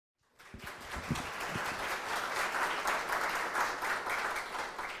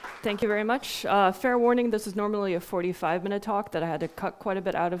Thank you very much. Fair warning, this is normally a 45-minute talk that I had to cut quite a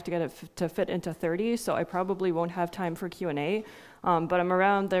bit out of to get it to fit into 30, so I probably won't have time for Q&A, but I'm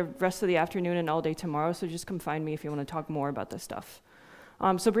around the rest of the afternoon and all day tomorrow, so just come find me if you want to talk more about this stuff.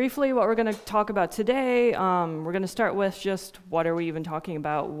 So briefly, what we're going to talk about today, we're going to start with just what are we even talking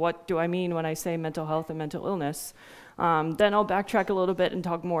about? What do I mean when I say mental health and mental illness? Then I'll backtrack a little bit and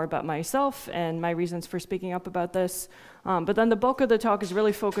talk more about myself and my reasons for speaking up about this. But then the bulk of the talk is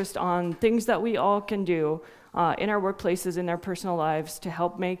really focused on things that we all can do in our workplaces, in our personal lives to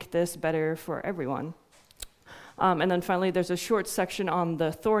help make this better for everyone. And then finally, there's a short section on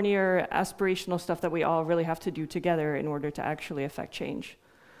the thornier, aspirational stuff that we all really have to do together in order to actually affect change.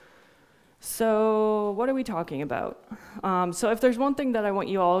 So what are we talking about? So if there's one thing that I want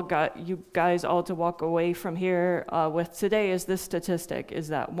you guys all to walk away from here with today is this statistic, is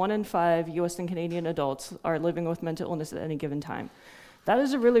that 1 in 5 US and Canadian adults are living with mental illness at any given time. That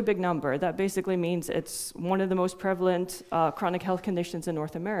is a really big number. That basically means it's one of the most prevalent chronic health conditions in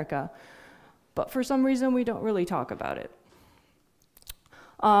North America. But for some reason, we don't really talk about it.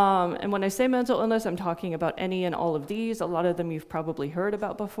 And when I say mental illness, I'm talking about any and all of these. A lot of them you've probably heard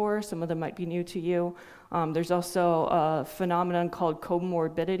about before. Some of them might be new to you. There's also a phenomenon called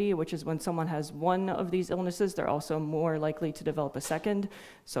comorbidity, which is when someone has one of these illnesses, they're also more likely to develop a second.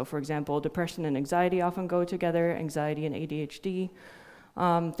 So for example, depression and anxiety often go together, anxiety and ADHD,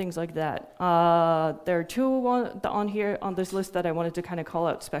 things like that. There are two on here on this list that I wanted to kind of call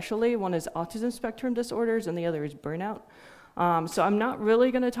out specially. One is autism spectrum disorders and the other is burnout. So I'm not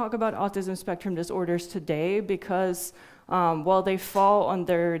really going to talk about autism spectrum disorders today because while they fall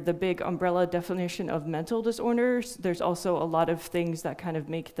under the big umbrella definition of mental disorders, there's also a lot of things that kind of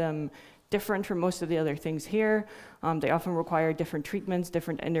make them different from most of the other things here. They often require different treatments,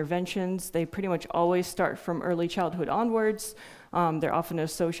 different interventions. They pretty much always start from early childhood onwards. They're often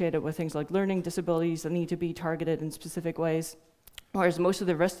associated with things like learning disabilities that need to be targeted in specific ways, whereas most of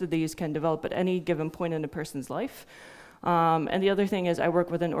the rest of these can develop at any given point in a person's life. And the other thing is I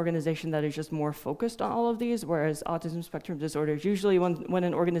work with an organization that is just more focused on all of these, whereas autism spectrum disorders, usually when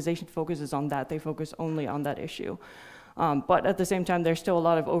an organization focuses on that, they focus only on that issue. But at the same time, there's still a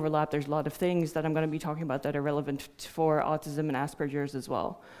lot of overlap. There's a lot of things that I'm going to be talking about that are relevant for autism and Asperger's as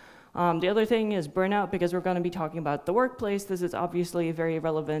well. The other thing is burnout, because we're going to be talking about the workplace. This is obviously very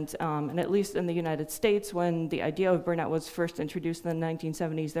relevant, and at least in the United States, when the idea of burnout was first introduced in the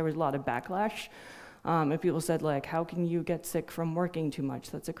 1970s, there was a lot of backlash. And people said, like, how can you get sick from working too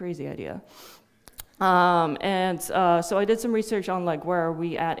much? That's a crazy idea. So I did some research on, like, where are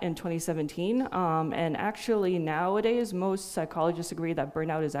we at in 2017. And actually, nowadays, most psychologists agree that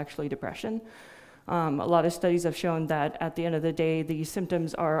burnout is actually depression. A lot of studies have shown that at the end of the day, the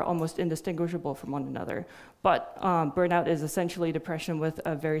symptoms are almost indistinguishable from one another. But burnout is essentially depression with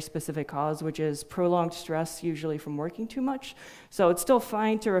a very specific cause, which is prolonged stress, usually from working too much. So it's still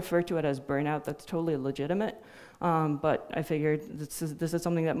fine to refer to it as burnout. That's totally legitimate. But I figured this is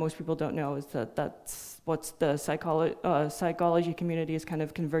something that most people don't know, is that's what the psychology community is kind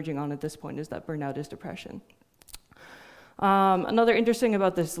of converging on at this point, is that burnout is depression. Another interesting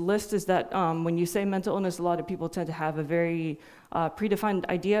about this list is that when you say mental illness, a lot of people tend to have a very predefined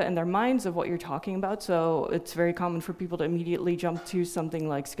idea in their minds of what you're talking about. So it's very common for people to immediately jump to something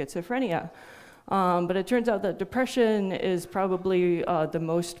like schizophrenia. But it turns out that depression is probably the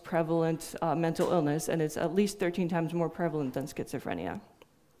most prevalent mental illness, and it's at least 13 times more prevalent than schizophrenia.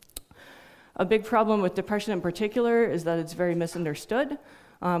 A big problem with depression in particular is that it's very misunderstood.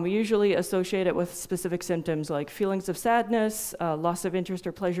 We usually associate it with specific symptoms like feelings of sadness, loss of interest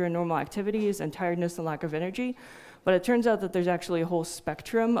or pleasure in normal activities, and tiredness and lack of energy. But it turns out that there's actually a whole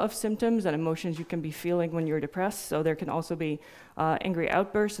spectrum of symptoms and emotions you can be feeling when you're depressed. So there can also be angry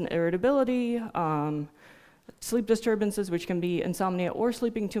outbursts and irritability, sleep disturbances, which can be insomnia or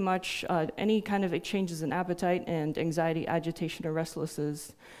sleeping too much, any kind of changes in appetite, and anxiety, agitation, or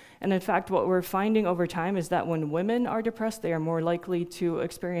restlessness. And in fact, what we're finding over time is that when women are depressed, they are more likely to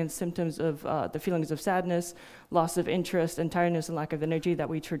experience symptoms of the feelings of sadness, loss of interest, and tiredness and lack of energy that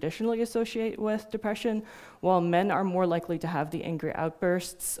we traditionally associate with depression, while men are more likely to have the angry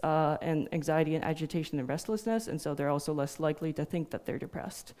outbursts and anxiety and agitation and restlessness, and so they're also less likely to think that they're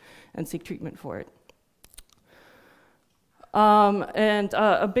depressed and seek treatment for it.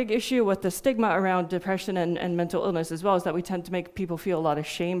 A big issue with the stigma around depression and mental illness as well is that we tend to make people feel a lot of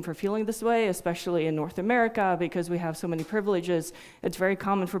shame for feeling this way, especially in North America, because we have so many privileges. It's very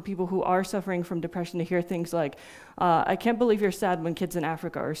common for people who are suffering from depression to hear things like, I can't believe you're sad when kids in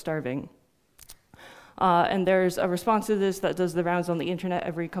Africa are starving. And there's a response to this that does the rounds on the internet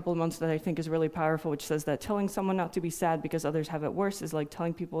every couple of months that I think is really powerful, which says that telling someone not to be sad because others have it worse is like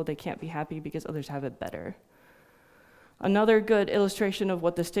telling people they can't be happy because others have it better. Another good illustration of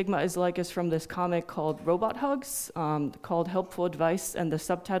what the stigma is like is from this comic called Robot Hugs, called Helpful Advice, and the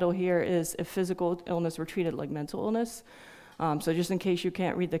subtitle here is If Physical Illness Were Treated Like Mental Illness. So just in case you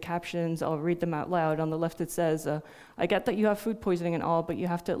can't read the captions, I'll read them out loud. On the left it says, I get that you have food poisoning and all, but you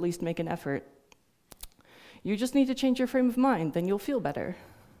have to at least make an effort. You just need to change your frame of mind, then you'll feel better.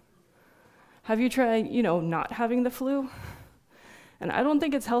 Have you tried, not having the flu? And I don't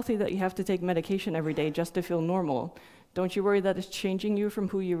think it's healthy that you have to take medication every day just to feel normal. Don't you worry that it's changing you from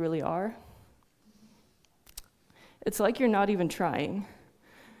who you really are? It's like you're not even trying.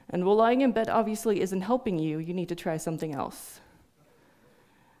 And while lying in bed obviously isn't helping you, you need to try something else.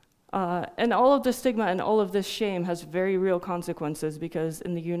 And all of this stigma and all of this shame has very real consequences, because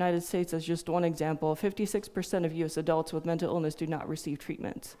in the United States, as just one example, 56% of US adults with mental illness do not receive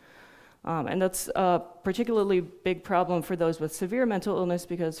treatment. And that's a particularly big problem for those with severe mental illness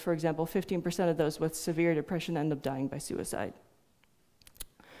because, for example, 15% of those with severe depression end up dying by suicide.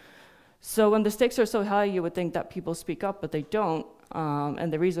 So when the stakes are so high, you would think that people speak up, but they don't.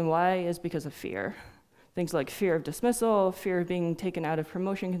 And the reason why is because of fear. Things like fear of dismissal, fear of being taken out of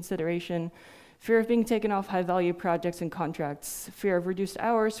promotion consideration, fear of being taken off high-value projects and contracts, fear of reduced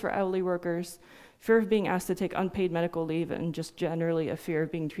hours for hourly workers, fear of being asked to take unpaid medical leave, and just generally a fear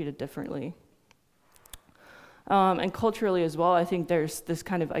of being treated differently. And culturally as well, I think there's this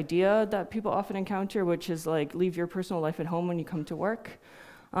kind of idea that people often encounter, which is like, leave your personal life at home when you come to work.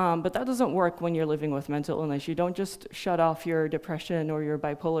 But that doesn't work when you're living with mental illness. You don't just shut off your depression or your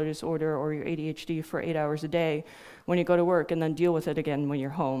bipolar disorder or your ADHD for 8 hours a day when you go to work and then deal with it again when you're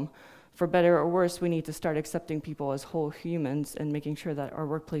home. For better or worse, we need to start accepting people as whole humans and making sure that our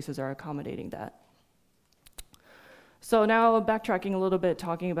workplaces are accommodating that. So now backtracking a little bit,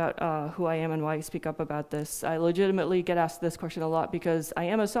 talking about who I am and why I speak up about this. I legitimately get asked this question a lot because I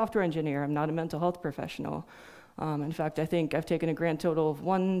am a software engineer. I'm not a mental health professional. In fact, I think I've taken a grand total of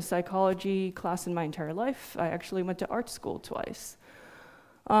 1 psychology class in my entire life. I actually went to art school twice.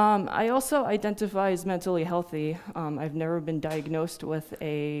 I also identify as mentally healthy. I've never been diagnosed with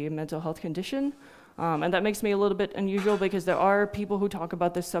a mental health condition. And that makes me a little bit unusual because there are people who talk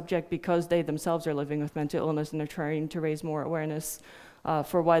about this subject because they themselves are living with mental illness and they're trying to raise more awareness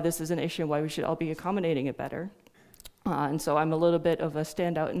for why this is an issue and why we should all be accommodating it better. And so I'm a little bit of a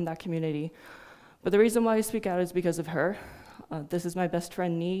standout in that community. But the reason why I speak out is because of her. This is my best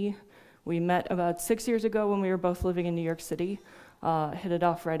friend, Nee. We met about 6 years ago when we were both living in New York City. Hit it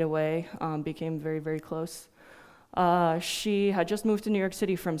off right away, became very, very close. She had just moved to New York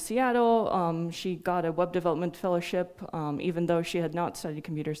City from Seattle. She got a web development fellowship. Even though she had not studied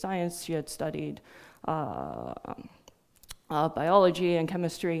computer science, she had studied biology and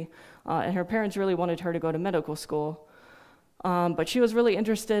chemistry. And her parents really wanted her to go to medical school. But she was really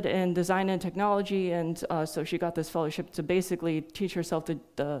interested in design and technology, and so she got this fellowship to basically teach herself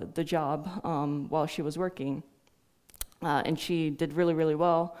the job while she was working. And she did really, really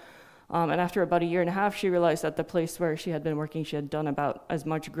well. And after about 1.5 years, she realized that the place where she had been working, she had done about as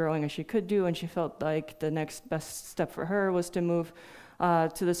much growing as she could do, and she felt like the next best step for her was to move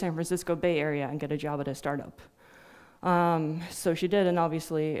to the San Francisco Bay Area and get a job at a startup. So she did, and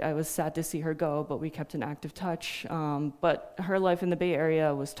obviously I was sad to see her go, but we kept in active touch. But her life in the Bay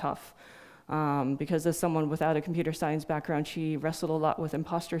Area was tough because as someone without a computer science background, she wrestled a lot with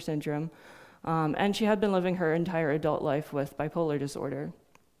imposter syndrome. And she had been living her entire adult life with bipolar disorder.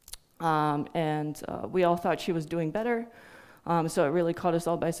 And we all thought she was doing better. So it really caught us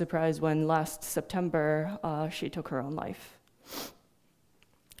all by surprise when last September she took her own life.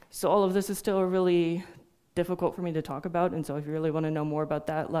 So all of this is still really difficult for me to talk about, and so if you really want to know more about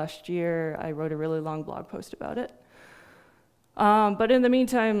that, last year I wrote a really long blog post about it. But in the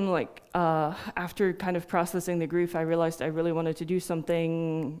meantime, after kind of processing the grief, I realized I really wanted to do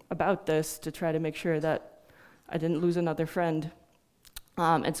something about this to try to make sure that I didn't lose another friend.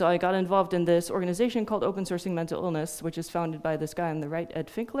 And so I got involved in this organization called Open Sourcing Mental Illness, which is founded by this guy on the right, Ed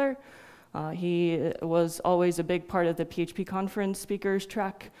Finkler. He was always a big part of the PHP conference speakers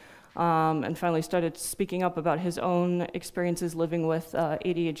track. And finally started speaking up about his own experiences living with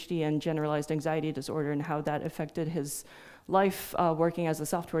ADHD and generalized anxiety disorder and how that affected his life working as a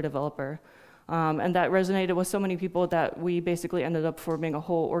software developer. And that resonated with so many people that we basically ended up forming a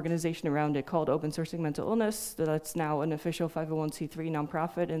whole organization around it called Open Sourcing Mental Illness. That's now an official 501c3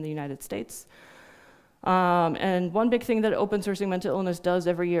 nonprofit in the United States. And one big thing that Open Sourcing Mental Illness does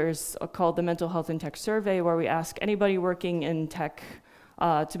every year is called the Mental Health in Tech Survey, where we ask anybody working in tech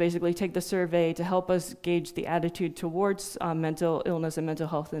to basically take the survey to help us gauge the attitude towards mental illness and mental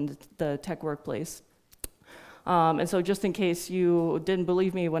health in the tech workplace. And so just in case you didn't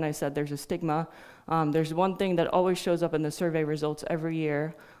believe me when I said there's a stigma, there's one thing that always shows up in the survey results every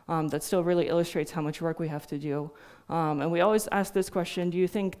year that still really illustrates how much work we have to do. And we always ask this question: do you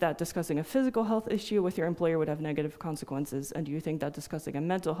think that discussing a physical health issue with your employer would have negative consequences? And do you think that discussing a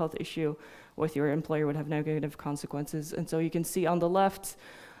mental health issue with your employer would have negative consequences? And so you can see on the left,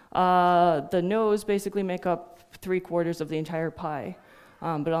 the no's basically make up 3/4 of the entire pie.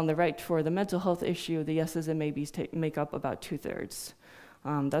 But on the right, for the mental health issue, the yeses and maybes make up about 2/3.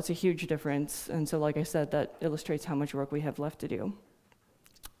 That's a huge difference. And so, like I said, that illustrates how much work we have left to do.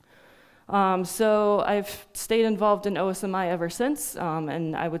 So I've stayed involved in OSMI ever since,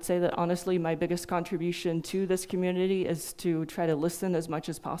 and I would say that honestly my biggest contribution to this community is to try to listen as much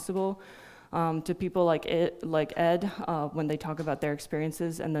as possible to people like Ed when they talk about their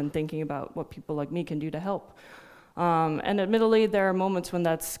experiences, and then thinking about what people like me can do to help. And admittedly, there are moments when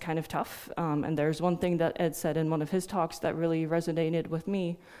that's kind of tough, and there's one thing that Ed said in one of his talks that really resonated with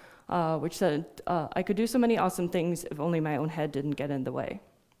me, which said, I could do so many awesome things if only my own head didn't get in the way.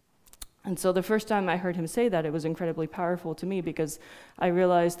 And so the first time I heard him say that, it was incredibly powerful to me, because I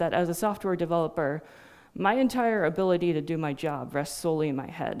realized that as a software developer, my entire ability to do my job rests solely in my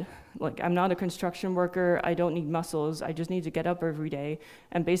head. Like, I'm not a construction worker, I don't need muscles, I just need to get up every day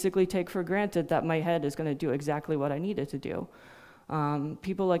and basically take for granted that my head is gonna do exactly what I need it to do.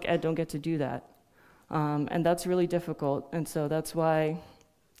 People like Ed don't get to do that. And that's really difficult, and so that's why,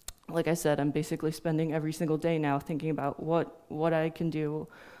 like I said, I'm basically spending every single day now thinking about what I can do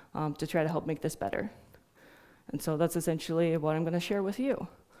to try to help make this better. And so that's essentially what I'm gonna share with you.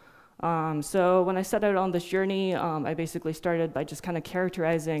 So when I set out on this journey, I basically started by just kind of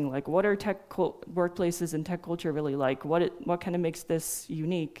characterizing, like, what are tech workplaces and tech culture really like? What kind of makes this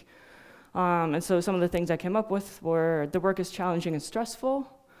unique? And so some of the things I came up with were: the work is challenging and stressful.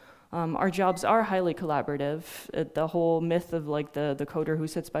 Our jobs are highly collaborative. The whole myth of like the coder who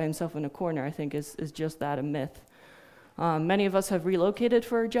sits by himself in a corner, I think is just that, a myth. Many of us have relocated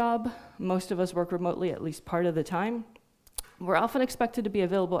for a job. Most of us work remotely at least part of the time. We're often expected to be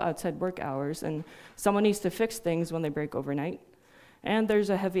available outside work hours, and someone needs to fix things when they break overnight. And there's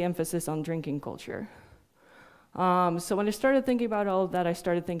a heavy emphasis on drinking culture. So when I started thinking about all of that, I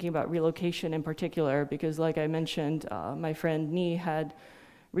started thinking about relocation in particular, because like I mentioned, my friend Nee had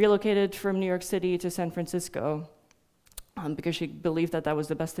relocated from New York City to San Francisco because she believed that that was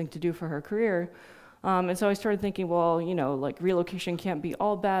the best thing to do for her career. And so I started thinking, well, you know, like, relocation can't be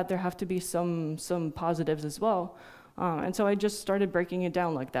all bad, there have to be some positives as well. And so I just started breaking it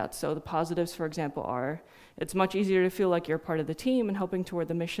down like that. So the positives, for example, are: it's much easier to feel like you're part of the team and helping toward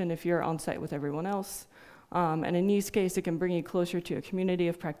the mission if you're on site with everyone else. And in Nee's case, it can bring you closer to a community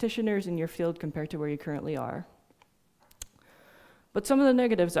of practitioners in your field compared to where you currently are. But some of the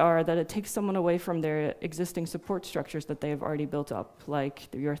negatives are that it takes someone away from their existing support structures that they have already built up, like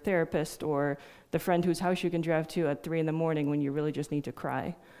your therapist or the friend whose house you can drive to at 3 in the morning when you really just need to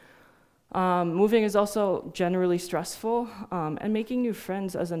cry. Moving is also generally stressful, and making new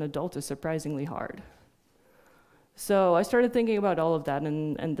friends as an adult is surprisingly hard. So I started thinking about all of that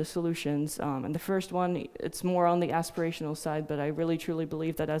and the solutions. And the first one, it's more on the aspirational side, but I really truly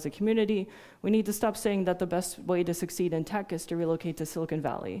believe that as a community, we need to stop saying that the best way to succeed in tech is to relocate to Silicon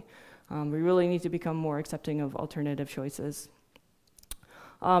Valley. We really need to become more accepting of alternative choices.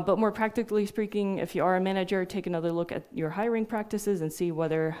 But more practically speaking, if you are a manager, take another look at your hiring practices and see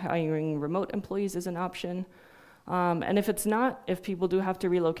whether hiring remote employees is an option. And if it's not, if people do have to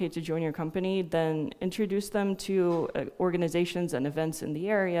relocate to join your company, then introduce them to organizations and events in the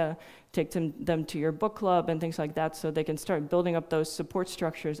area, take them to your book club and things like that, so they can start building up those support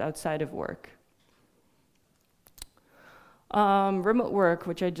structures outside of work. Remote work,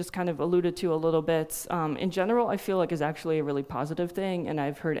 which I just kind of alluded to a little bit, in general, I feel like is actually a really positive thing, and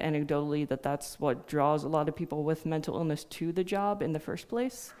I've heard anecdotally that that's what draws a lot of people with mental illness to the job in the first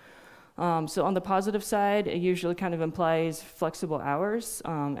place. So on the positive side, it usually kind of implies flexible hours,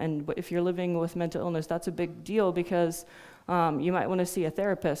 and if you're living with mental illness, that's a big deal, because you might want to see a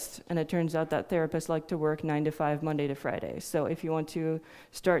therapist, and it turns out that therapists like to work 9 to 5, Monday to Friday. So if you want to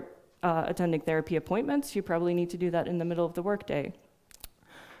start attending therapy appointments, you probably need to do that in the middle of the workday.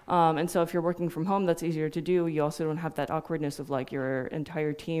 And so if you're working from home, that's easier to do. You also don't have that awkwardness of like your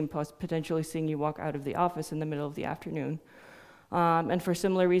entire team potentially seeing you walk out of the office in the middle of the afternoon. And for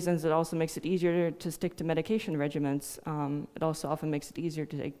similar reasons, it also makes it easier to stick to medication regimens. It also often makes it easier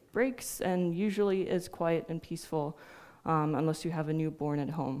to take breaks, and usually is quiet and peaceful unless you have a newborn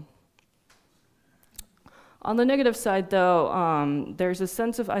at home. On the negative side, though, there's a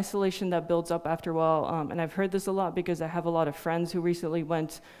sense of isolation that builds up after a while, and I've heard this a lot because I have a lot of friends who recently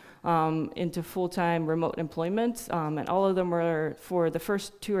went into full-time remote employment, and all of them were, for the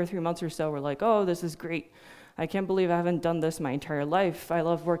first 2 or 3 months or so, were like, oh, this is great. I can't believe I haven't done this my entire life. I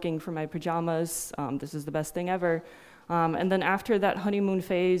love working from my pajamas. This is the best thing ever. And then after that honeymoon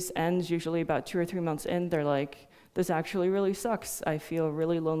phase ends, usually about 2 or 3 months in, they're like, this actually really sucks. I feel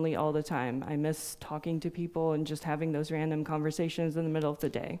really lonely all the time. I miss talking to people and just having those random conversations in the middle of the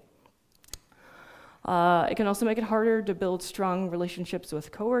day. It can also make it harder to build strong relationships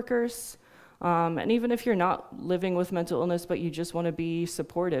with coworkers. And even if you're not living with mental illness, but you just want to be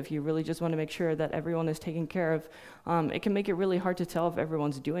supportive, you really just want to make sure that everyone is taken care of, it can make it really hard to tell if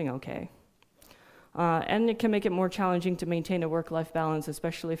everyone's doing okay. And it can make it more challenging to maintain a work-life balance,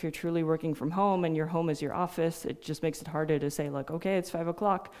 especially if you're truly working from home and your home is your office. It just makes it harder to say, like, okay, it's 5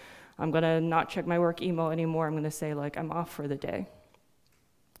 o'clock. I'm going to not check my work email anymore. I'm going to say, like, I'm off for the day.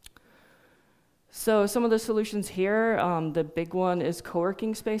 So some of the solutions here, the big one is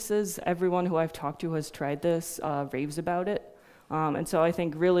co-working spaces. Everyone who I've talked to has tried this, raves about it. And so I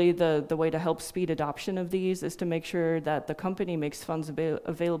think really the way to help speed adoption of these is to make sure that the company makes funds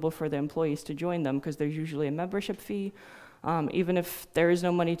available for the employees to join them, because there's usually a membership fee. Even if there is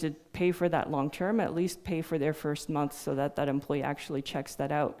no money to pay for that long term, at least pay for their first month so that that employee actually checks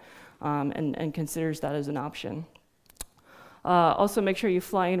that out and considers that as an option. Also make sure you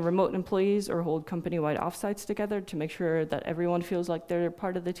fly in remote employees or hold company-wide offsites together to make sure that everyone feels like they're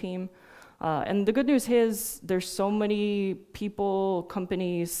part of the team. And the good news is there's so many people,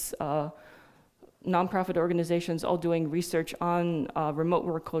 companies, nonprofit organizations all doing research on remote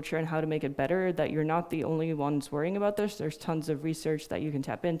work culture and how to make it better that you're not the only ones worrying about this. There's tons of research that you can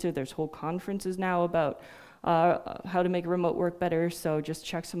tap into. There's whole conferences now about how to make remote work better, so just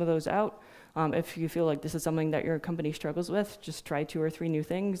check some of those out. If you feel like this is something that your company struggles with, just try 2 or 3 new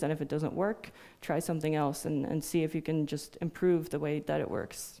things, and if it doesn't work, try something else and see if you can just improve the way that it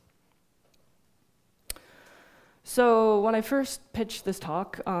works. So when I first pitched this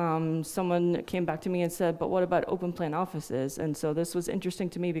talk, someone came back to me and said, but what about open plan offices? And so this was interesting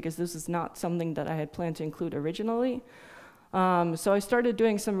to me because this is not something that I had planned to include originally. So I started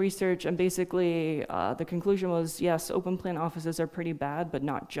doing some research, and basically the conclusion was, yes, open plan offices are pretty bad, but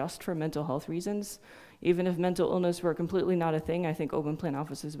not just for mental health reasons. Even if mental illness were completely not a thing, I think open plan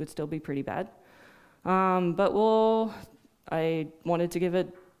offices would still be pretty bad. But I wanted to give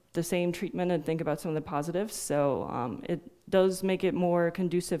it the same treatment and think about some of the positives. So it does make it more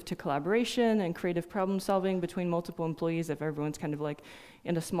conducive to collaboration and creative problem solving between multiple employees if everyone's kind of like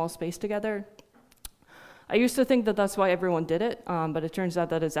in a small space together. I used to think that that's why everyone did it, but it turns out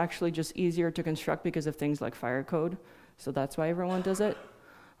that it's actually just easier to construct because of things like fire code. So that's why everyone does it.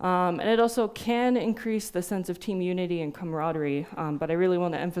 And it also can increase the sense of team unity and camaraderie, but I really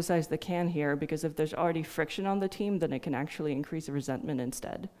want to emphasize the can here, because if there's already friction on the team, then it can actually increase resentment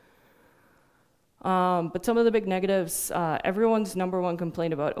instead. But some of the big negatives, everyone's #1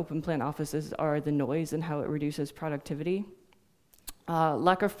 complaint about open plan offices are the noise and how it reduces productivity.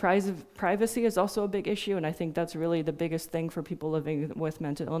 Lack of privacy is also a big issue, and I think that's really the biggest thing for people living with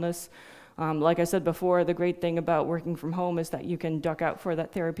mental illness. Like I said before, the great thing about working from home is that you can duck out for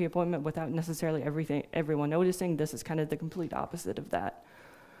that therapy appointment without necessarily everyone noticing. This is kind of the complete opposite of that.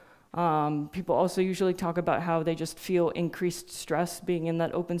 People also usually talk about how they just feel increased stress being in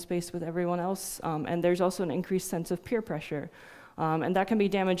that open space with everyone else, and there's also an increased sense of peer pressure. And that can be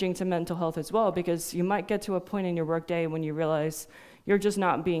damaging to mental health as well, because you might get to a point in your workday when you realize you're just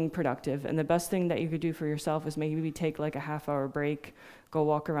not being productive, and the best thing that you could do for yourself is maybe take like a half-hour break, go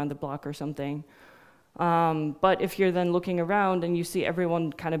walk around the block or something. But if you're then looking around and you see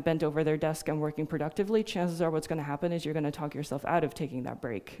everyone kind of bent over their desk and working productively, chances are what's going to happen is you're going to talk yourself out of taking that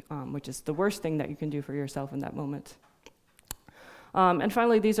break, which is the worst thing that you can do for yourself in that moment. And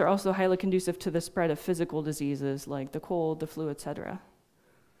finally, these are also highly conducive to the spread of physical diseases like the cold, the flu, etc.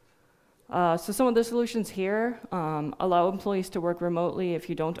 So some of the solutions here, allow employees to work remotely if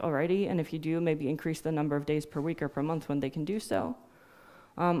you don't already, and if you do, maybe increase the number of days per week or per month when they can do so.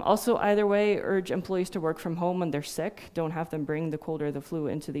 Also, either way, urge employees to work from home when they're sick. Don't have them bring the cold or the flu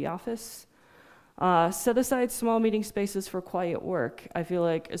into the office. Set aside small meeting spaces for quiet work. I feel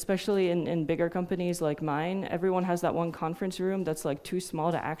like, especially in bigger companies like mine, everyone has that one conference room that's like too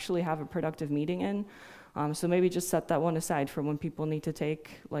small to actually have a productive meeting in. So maybe just set that one aside for when people need to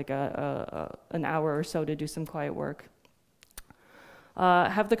take like an hour or so to do some quiet work.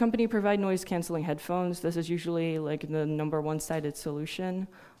 Have the company provide noise-canceling headphones. This is usually like the #1 cited solution.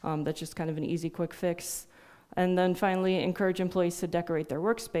 That's just kind of an easy, quick fix. And then finally, encourage employees to decorate their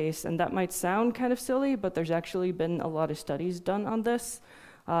workspace. And that might sound kind of silly, but there's actually been a lot of studies done on this.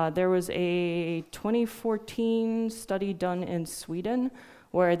 There was a 2014 study done in Sweden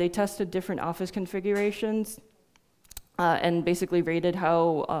where they tested different office configurations and basically rated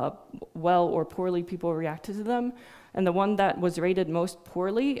how well or poorly people reacted to them. And the one that was rated most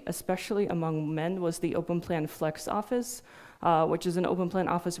poorly, especially among men, was the open plan flex office, which is an open plan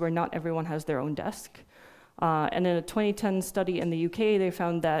office where not everyone has their own desk. And in a 2010 study in the UK, they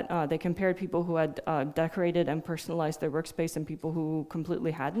found that they compared people who had decorated and personalized their workspace and people who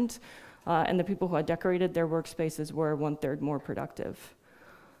completely hadn't. And the people who had decorated their workspaces were 1/3 more productive.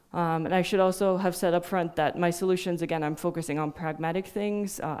 And I should also have said up front that my solutions, again, I'm focusing on pragmatic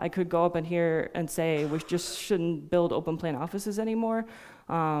things. I could go up in here and say we just shouldn't build open plan offices anymore.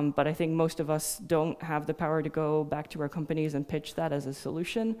 But I think most of us don't have the power to go back to our companies and pitch that as a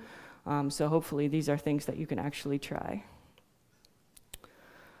solution. So hopefully these are things that you can actually try.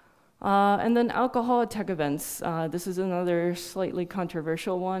 And then alcohol at tech events. This is another slightly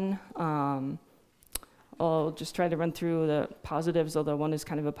controversial one. I'll just try to run through the positives, although one is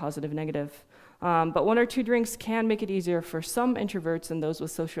kind of a positive negative. But 1 or 2 drinks can make it easier for some introverts and those with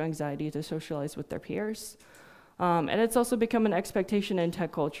social anxiety to socialize with their peers. And it's also become an expectation in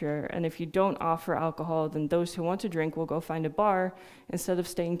tech culture. And if you don't offer alcohol, then those who want to drink will go find a bar instead of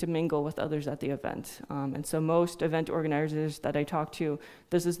staying to mingle with others at the event. And so most event organizers that I talk to,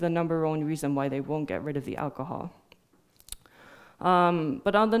 this is the #1 reason why they won't get rid of the alcohol.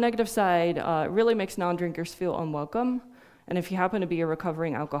 But on the negative side, it really makes non-drinkers feel unwelcome. And if you happen to be a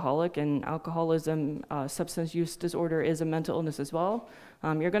recovering alcoholic, and alcoholism, substance use disorder is a mental illness as well,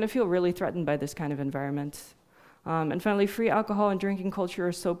 you're going to feel really threatened by this kind of environment. And finally, free alcohol and drinking culture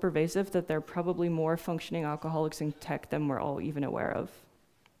is so pervasive that there are probably more functioning alcoholics in tech than we're all even aware of.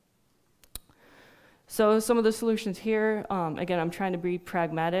 So some of the solutions here, again, I'm trying to be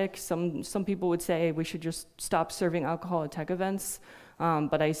pragmatic. Some people would say we should just stop serving alcohol at tech events,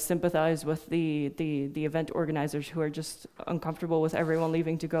 but I sympathize with the event organizers who are just uncomfortable with everyone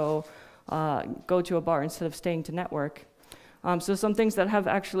leaving to go to a bar instead of staying to network. So some things that have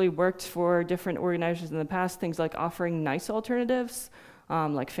actually worked for different organizers in the past, things like offering nice alternatives,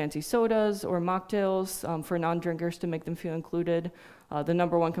 like fancy sodas or mocktails for non-drinkers to make them feel included. The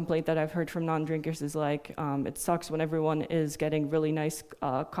 #1 complaint that I've heard from non-drinkers is like, it sucks when everyone is getting really nice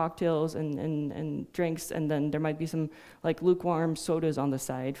cocktails and drinks, and then there might be some like lukewarm sodas on the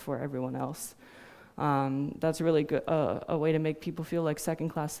side for everyone else. That's really good, a way to make people feel like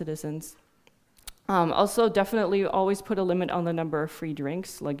second-class citizens. Also, definitely always put a limit on the number of free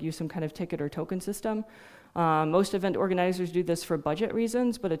drinks, like use some kind of ticket or token system. Most event organizers do this for budget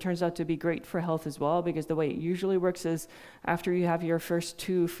reasons, but it turns out to be great for health as well, because the way it usually works is after you have your first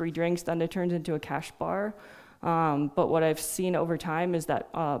 2 free drinks, then it turns into a cash bar. But what I've seen over time is that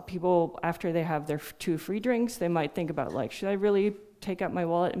people, after they have their 2 free drinks, they might think about like, should I really take out my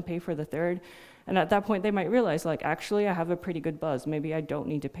wallet and pay for the 3rd? And at that point, they might realize, like, actually, I have a pretty good buzz. Maybe I don't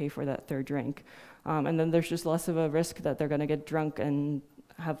need to pay for that 3rd drink. And then there's just less of a risk that they're going to get drunk and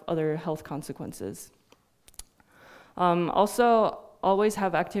have other health consequences. Also, always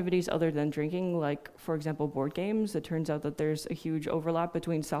have activities other than drinking, like, for example, board games. It turns out that there's a huge overlap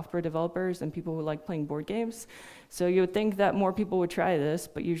between software developers and people who like playing board games. So you would think that more people would try this,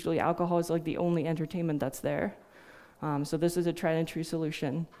 but usually alcohol is like the only entertainment that's there. So this is a tried and true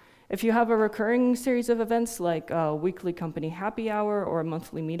solution. If you have a recurring series of events like a weekly company happy hour or a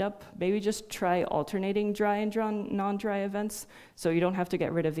monthly meetup, maybe just try alternating dry and non-dry events, so you don't have to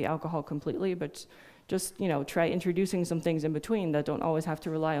get rid of the alcohol completely, but just try introducing some things in between that don't always have to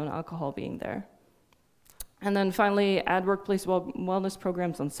rely on alcohol being there. And then finally, add workplace wellness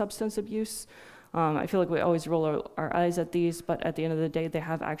programs on substance abuse. I feel like we always roll our eyes at these, but at the end of the day, they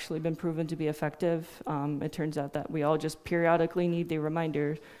have actually been proven to be effective. It turns out that we all just periodically need the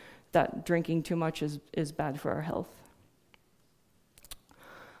reminder that drinking too much is bad for our health.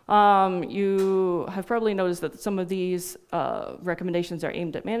 You have probably noticed that some of these recommendations are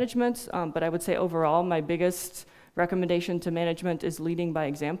aimed at management, but I would say overall, my biggest recommendation to management is leading by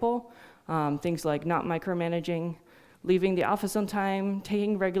example. Things like not micromanaging, leaving the office on time,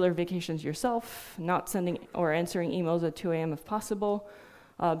 taking regular vacations yourself, not sending or answering emails at 2 a.m. if possible,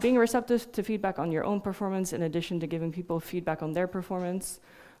 being receptive to feedback on your own performance in addition to giving people feedback on their performance,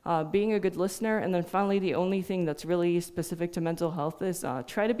 being a good listener, and then finally, the only thing that's really specific to mental health is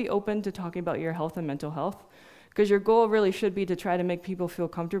try to be open to talking about your health and mental health, because your goal really should be to try to make people feel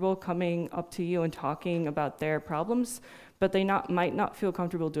comfortable coming up to you and talking about their problems, but they might not feel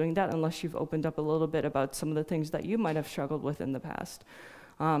comfortable doing that unless you've opened up a little bit about some of the things that you might have struggled with in the past.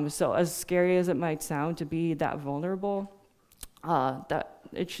 So as scary as it might sound to be that vulnerable, that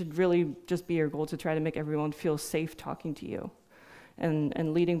it should really just be your goal to try to make everyone feel safe talking to you.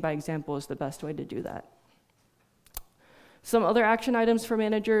 And leading by example is the best way to do that. Some other action items for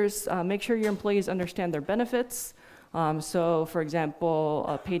managers: make sure your employees understand their benefits. So for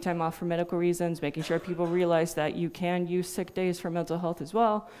example, paid time off for medical reasons, making sure people realize that you can use sick days for mental health as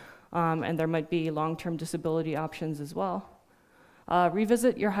well, and there might be long-term disability options as well.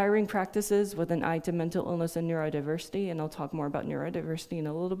 Revisit your hiring practices with an eye to mental illness and neurodiversity, and I'll talk more about neurodiversity in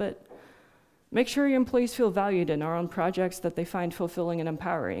a little bit. Make sure your employees feel valued and are on projects that they find fulfilling and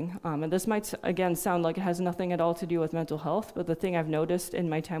empowering. And this might, again, sound like it has nothing at all to do with mental health, but the thing I've noticed in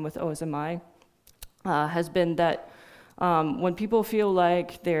my time with OSMI has been that when people feel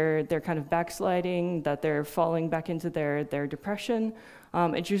like they're kind of backsliding, that they're falling back into their depression,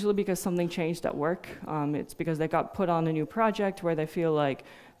 it's usually because something changed at work. It's because they got put on a new project where they feel like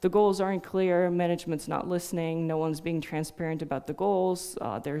the goals aren't clear, management's not listening, no one's being transparent about the goals,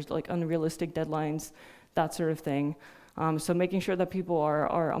 there's like unrealistic deadlines, that sort of thing. So making sure that people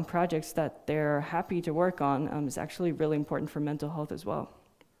are on projects that they're happy to work on is actually really important for mental health as well.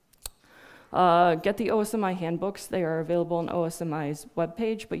 Get the OSMI handbooks. They are available on OSMI's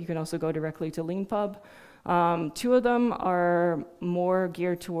webpage, but you can also go directly to LeanPub. Two of them are more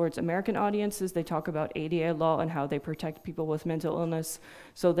geared towards American audiences. They talk about ADA law and how they protect people with mental illness.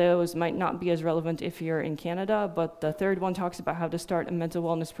 So those might not be as relevant if you're in Canada, but the third one talks about how to start a mental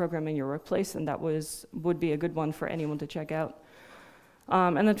wellness program in your workplace, and that would be a good one for anyone to check out.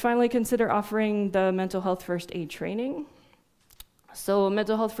 And then finally, consider offering the mental health first aid training. So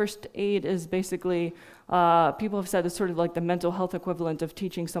mental health first aid is basically, people have said it's sort of like the mental health equivalent of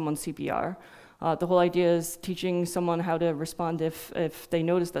teaching someone CPR. The whole idea is teaching someone how to respond if they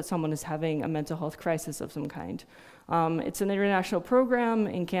notice that someone is having a mental health crisis of some kind. It's an international program.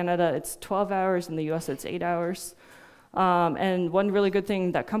 In Canada, it's 12 hours. In the US, it's 8 hours. And one really good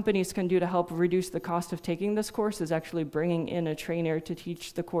thing that companies can do to help reduce the cost of taking this course is actually bringing in a trainer to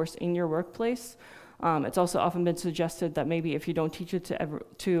teach the course in your workplace. It's also often been suggested that maybe if you don't teach it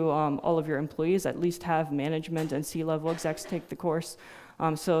to all of your employees, at least have management and C-level execs take the course.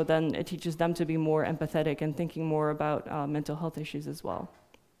 So then it teaches them to be more empathetic and thinking more about mental health issues as well.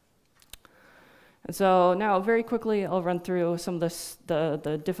 And so now very quickly, I'll run through some of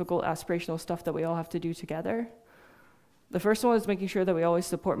the difficult aspirational stuff that we all have to do together. The first one is making sure that we always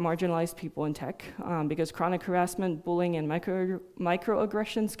support marginalized people in tech, because chronic harassment, bullying, and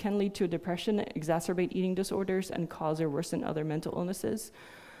microaggressions can lead to depression, exacerbate eating disorders, and cause or worsen other mental illnesses.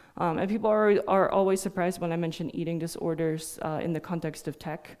 And people are always surprised when I mention eating disorders in the context of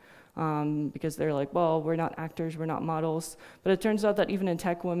tech, because they're like, well, we're not actors, we're not models. But it turns out that even in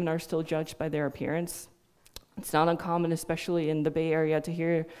tech, women are still judged by their appearance. It's not uncommon, especially in the Bay Area, to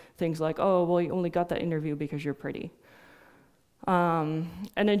hear things like, oh, well, you only got that interview because you're pretty. And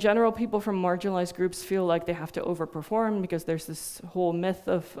in general, people from marginalized groups feel like they have to overperform because there's this whole myth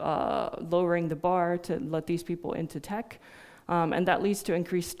of lowering the bar to let these people into tech. And that leads to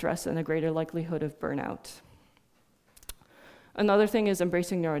increased stress and a greater likelihood of burnout. Another thing is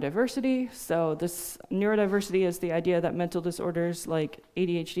embracing neurodiversity. So this neurodiversity is the idea that mental disorders like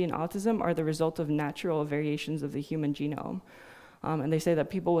ADHD and autism are the result of natural variations of the human genome. And they say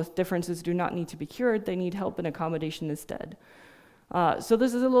that people with differences do not need to be cured, they need help and accommodation instead. So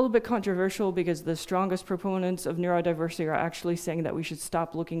this is a little bit controversial because the strongest proponents of neurodiversity are actually saying that we should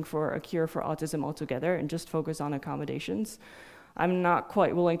stop looking for a cure for autism altogether and just focus on accommodations. I'm not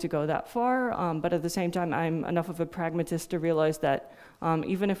quite willing to go that far, but at the same time, I'm enough of a pragmatist to realize that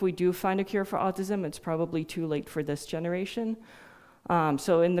even if we do find a cure for autism, it's probably too late for this generation.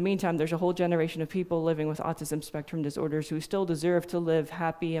 So in the meantime, there's a whole generation of people living with autism spectrum disorders who still deserve to live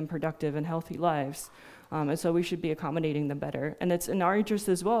happy and productive and healthy lives. And so we should be accommodating them better. And it's in our interest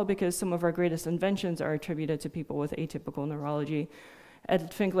as well because some of our greatest inventions are attributed to people with atypical neurology.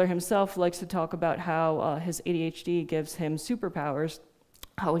 Ed Finkler himself likes to talk about how his ADHD gives him superpowers,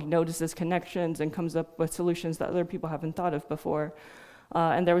 how he notices connections and comes up with solutions that other people haven't thought of before.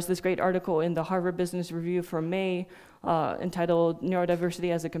 And there was this great article in the Harvard Business Review from May entitled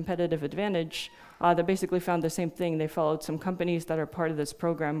Neurodiversity as a Competitive Advantage that basically found the same thing. They followed some companies that are part of this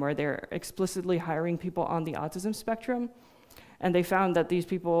program where they're explicitly hiring people on the autism spectrum. And they found that these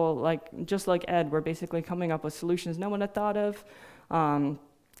people, just like Ed, were basically coming up with solutions no one had thought of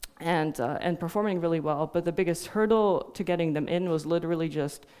and performing really well. But the biggest hurdle to getting them in was literally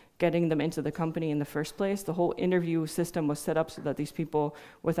just getting them into the company in the first place. The whole interview system was set up so that these people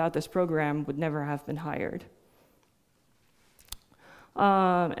without this program would never have been hired.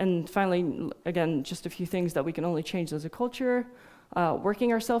 And finally, again, just a few things that we can only change as a culture.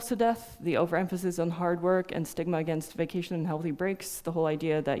 Working ourselves to death, the overemphasis on hard work and stigma against vacation and healthy breaks, the whole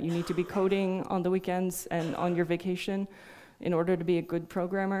idea that you need to be coding on the weekends and on your vacation in order to be a good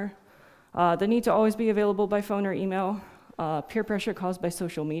programmer. The need to always be available by phone or email. Peer pressure caused by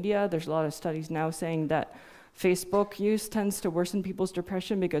social media. There's a lot of studies now saying that Facebook use tends to worsen people's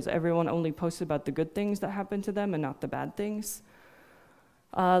depression because everyone only posts about the good things that happen to them and not the bad things.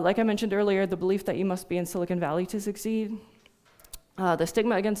 Like I mentioned earlier, the belief that you must be in Silicon Valley to succeed. The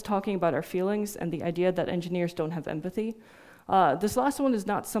stigma against talking about our feelings and the idea that engineers don't have empathy. This last one is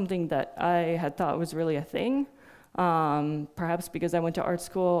not something that I had thought was really a thing, perhaps because I went to art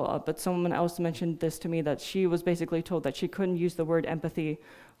school, but someone else mentioned this to me, that she was basically told that she couldn't use the word empathy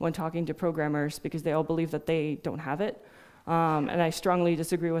when talking to programmers because they all believe that they don't have it. And I strongly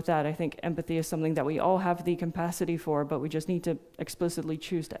disagree with that. I think empathy is something that we all have the capacity for, but we just need to explicitly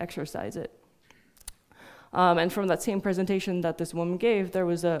choose to exercise it. And from that same presentation that this woman gave, there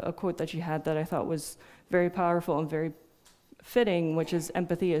was a quote that she had that I thought was very powerful and very fitting, which is,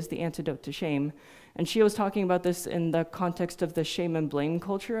 "Empathy is the antidote to shame." And she was talking about this in the context of the shame and blame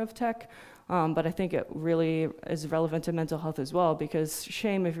culture of tech, but I think it really is relevant to mental health as well, because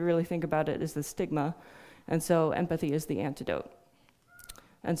shame, if you really think about it, is the stigma, and so empathy is the antidote.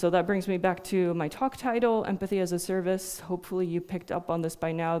 And so that brings me back to my talk title, Empathy as a Service. Hopefully you picked up on this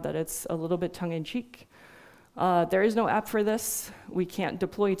by now, that it's a little bit tongue-in-cheek. There is no app for this. We can't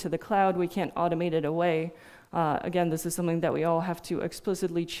deploy to the cloud. We can't automate it away. Again, this is something that we all have to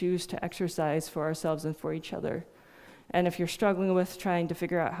explicitly choose to exercise for ourselves and for each other. And if you're struggling with trying to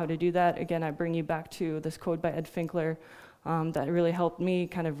figure out how to do that, again, I bring you back to this quote by Ed Finkler that really helped me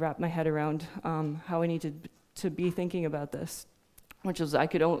kind of wrap my head around how I need to be thinking about this, which is I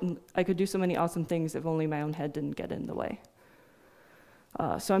could do so many awesome things if only my own head didn't get in the way.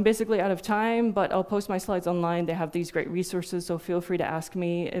 So I'm basically out of time, but I'll post my slides online. They have these great resources, so feel free to ask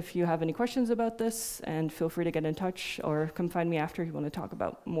me if you have any questions about this, and feel free to get in touch or come find me after if you want to talk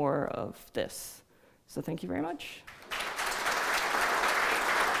about more of this. So thank you very much.